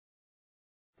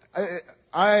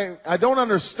I don't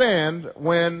understand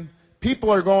when people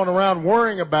are going around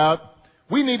worrying about,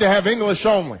 we need to have English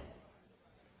only.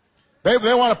 They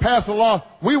want to pass a law.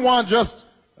 We want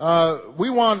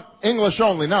English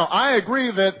only. Now, I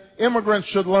agree that immigrants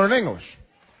should learn English.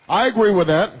 I agree with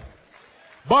that.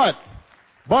 But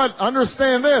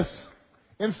understand this.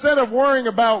 Instead of worrying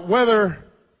about whether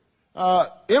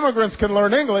immigrants can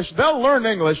learn English, they'll learn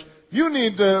English. You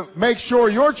need to make sure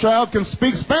your child can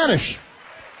speak Spanish.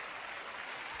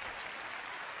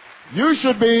 You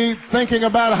should be thinking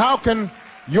about how can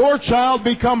your child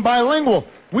become bilingual.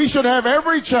 We should have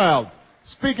every child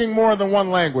speaking more than one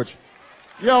language.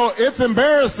 You know, it's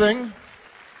embarrassing.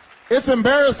 It's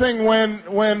embarrassing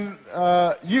when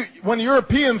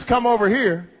Europeans come over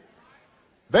here.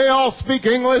 They all speak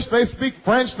English, they speak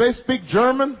French, they speak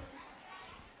German.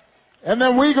 And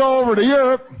then we go over to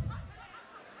Europe,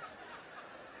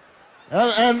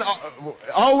 and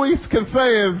all we can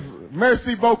say is,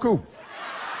 merci beaucoup.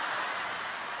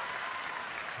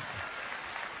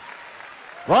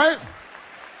 Right?